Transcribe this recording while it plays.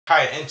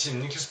Hi,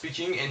 NTeamEN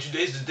speaking, and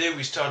today is the day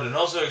we start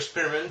another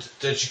experiment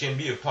that you can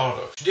be a part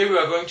of. Today we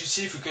are going to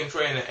see if we can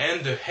try and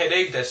end the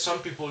headache that some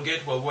people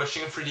get while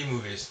watching 3D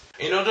movies.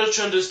 In order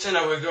to understand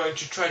how we're going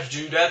to try to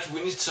do that,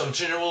 we need some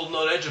general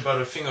knowledge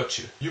about a thing or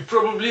two. You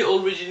probably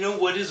already know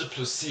what is a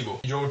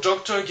placebo. Your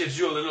doctor gives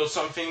you a little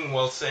something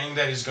while saying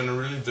that it's going to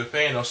relieve the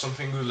pain or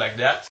something good like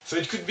that. So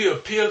it could be a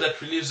pill that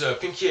relieves a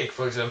pinky ache,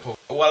 for example.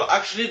 While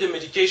actually the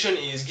medication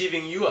is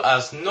giving you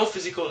has no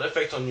physical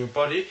effect on your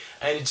body,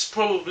 and it's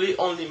probably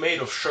only made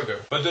of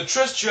sugar. But the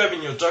trust you have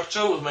in your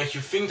doctor will make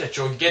you think that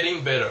you're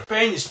getting better.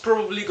 Pain is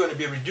probably going to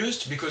be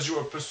reduced because you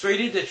are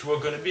persuaded that you are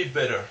going to be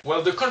better.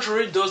 Well, the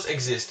contrary does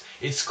exist.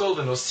 It's called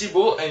a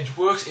nocebo, and it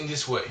works in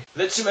this way.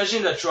 Let's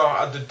imagine that you are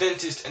at the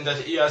dentist and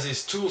that he has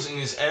his tools in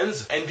his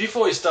hands, and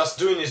before he starts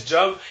doing his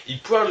job, he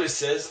proudly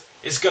says,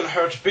 "It's gonna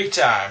hurt big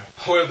time."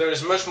 Well, there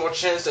is much more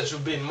chance that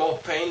you'll be in more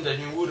pain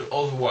than you would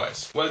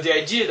otherwise. Well, the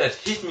idea that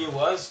hit me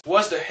was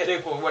the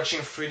headache while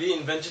watching 3D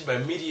invented by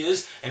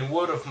medias and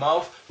word of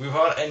mouth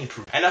without any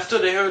proof. And after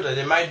they heard that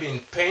they might be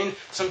in pain,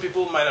 some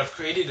people might have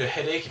created a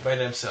headache by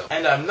themselves.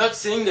 And I'm not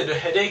saying that the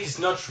headache is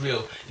not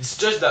real. It's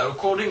just that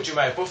according to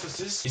my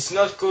hypothesis, it's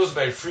not caused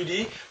by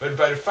 3D, but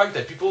by the fact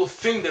that people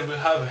think they will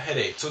have a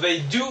headache. So they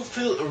do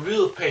feel a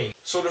real pain.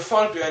 So the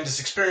thought behind this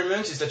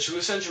experiment is that you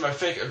listen to my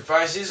fake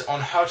advices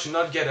on how to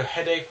not get a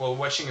headache while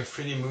watching a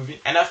 3D movie,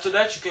 and after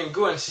that you can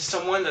go and see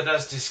someone that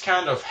has this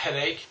kind of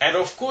headache, and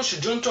of course you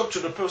don't talk to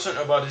the person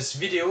about this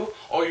video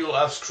or you'll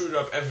have screwed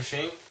up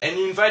everything, and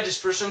you invite this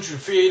person to the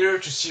theater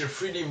to see a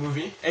 3D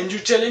movie, and you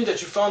tell him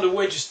that you found a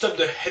way to stop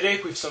the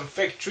headache with some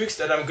fake tricks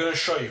that I'm gonna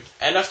show you.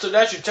 And after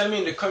that you tell me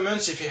in the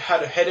comments if he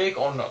had a headache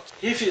or not.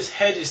 If his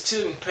head is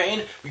still in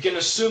pain, we can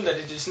assume that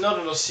it is not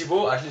a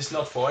nocebo, at least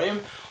not for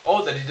him,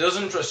 or that he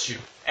doesn't trust you.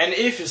 And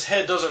if his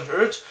head doesn't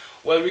hurt,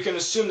 well, we can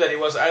assume that he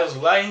was either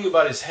lying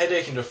about his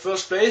headache in the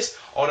first place,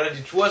 or that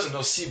it was a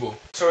nocebo.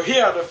 So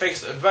here are the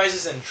fake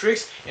advices and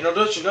tricks in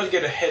order to not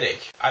get a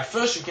headache. At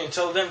first you can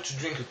tell them to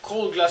drink a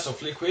cold glass of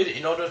liquid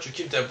in order to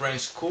keep their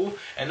brains cool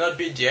and not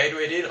be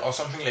dehydrated or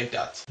something like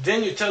that.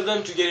 Then you tell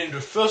them to get in the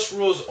first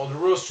rows or the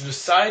rows to the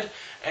side,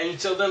 and you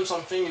tell them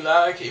something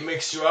like it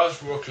makes your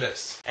house work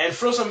less. And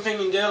throw something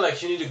in there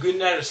like you need a good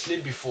night of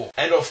sleep before.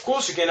 And of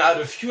course you can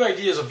add a few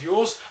ideas of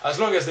yours as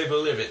long as they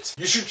believe it.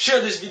 You should share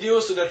this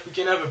video so that we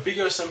can have a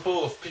bigger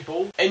sample of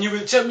people, and you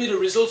will tell me the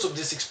results of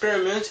this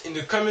experiment in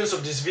the comments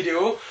of this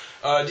video.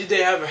 Did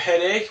they have a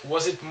headache?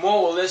 Was it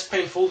more or less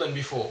painful than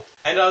before?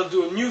 And I'll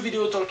do a new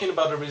video talking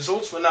about the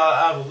results when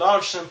I'll have a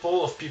large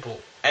sample of people.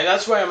 And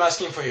that's why I'm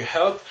asking for your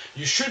help.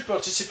 You should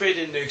participate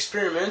in the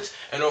experiment,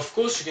 and of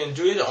course you can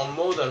do it on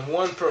more than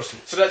one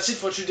person. So that's it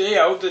for today.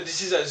 I hope that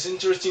this is as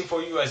interesting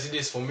for you as it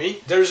is for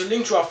me. There is a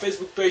link to our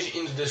Facebook page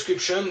in the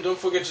description. Don't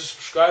forget to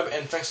subscribe,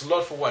 and thanks a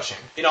lot for watching.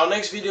 In our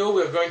next video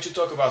we're going to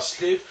talk about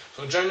sleep,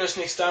 so join us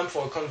next time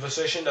for a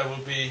conversation that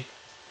will be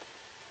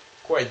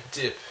quite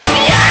deep.